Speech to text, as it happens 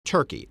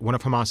Turkey, one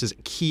of Hamas's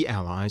key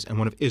allies and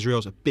one of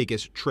Israel's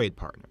biggest trade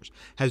partners,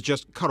 has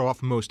just cut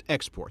off most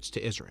exports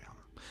to Israel.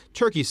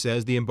 Turkey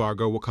says the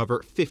embargo will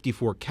cover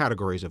 54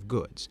 categories of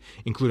goods,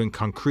 including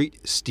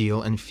concrete,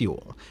 steel, and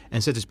fuel,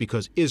 and says it's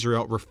because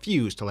Israel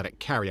refused to let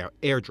it carry out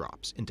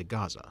airdrops into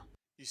Gaza.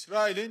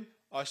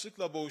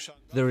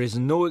 There is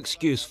no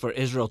excuse for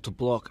Israel to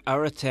block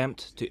our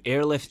attempt to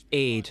airlift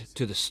aid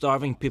to the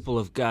starving people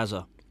of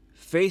Gaza.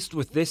 Faced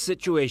with this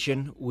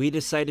situation, we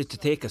decided to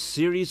take a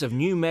series of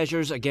new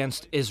measures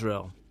against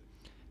Israel.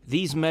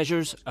 These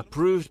measures,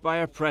 approved by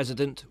our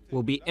president,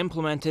 will be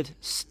implemented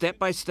step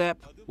by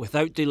step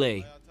without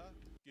delay.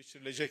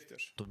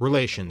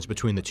 Relations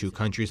between the two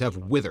countries have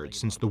withered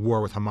since the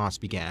war with Hamas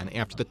began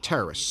after the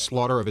terrorist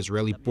slaughter of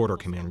Israeli border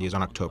communities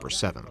on October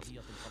 7th.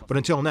 But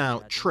until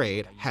now,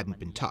 trade hadn't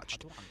been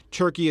touched.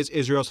 Turkey is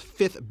Israel's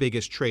fifth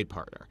biggest trade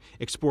partner,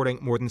 exporting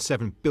more than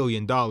 $7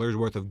 billion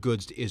worth of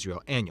goods to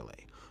Israel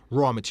annually.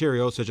 Raw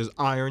materials such as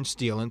iron,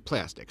 steel, and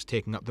plastics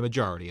taking up the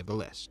majority of the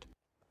list.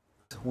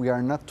 We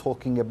are not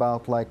talking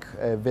about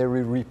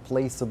very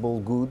replaceable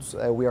goods.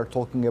 We are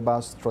talking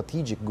about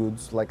strategic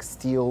goods like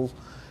steel,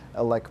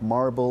 like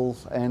marble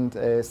and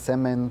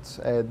cement.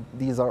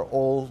 These are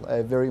all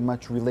very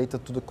much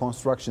related to the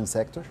construction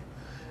sector.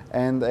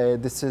 And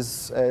this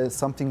is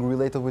something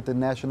related with the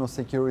national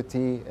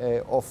security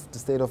of the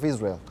State of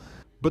Israel.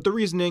 But the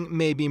reasoning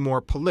may be more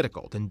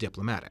political than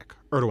diplomatic.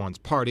 Erdogan's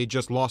party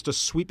just lost a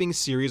sweeping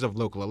series of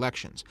local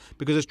elections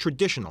because his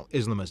traditional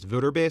Islamist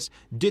voter base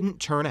didn't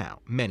turn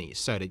out. Many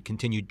cited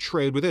continued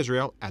trade with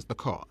Israel as the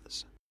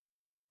cause.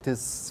 It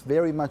is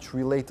very much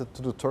related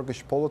to the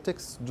Turkish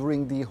politics.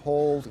 During the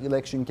whole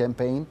election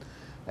campaign,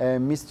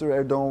 Mr.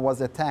 Erdogan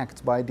was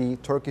attacked by the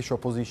Turkish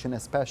opposition,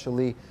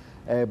 especially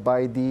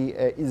by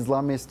the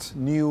Islamist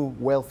New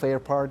Welfare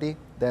Party,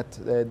 that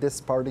this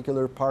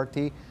particular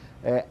party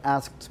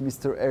asked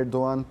Mr.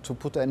 Erdogan to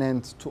put an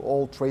end to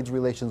all trade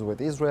relations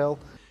with Israel.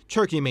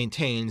 Turkey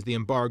maintains the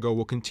embargo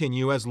will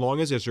continue as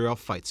long as Israel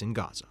fights in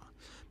Gaza.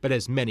 But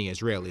as many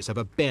Israelis have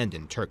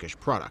abandoned Turkish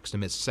products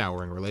amidst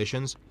souring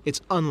relations,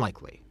 it's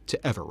unlikely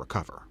to ever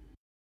recover.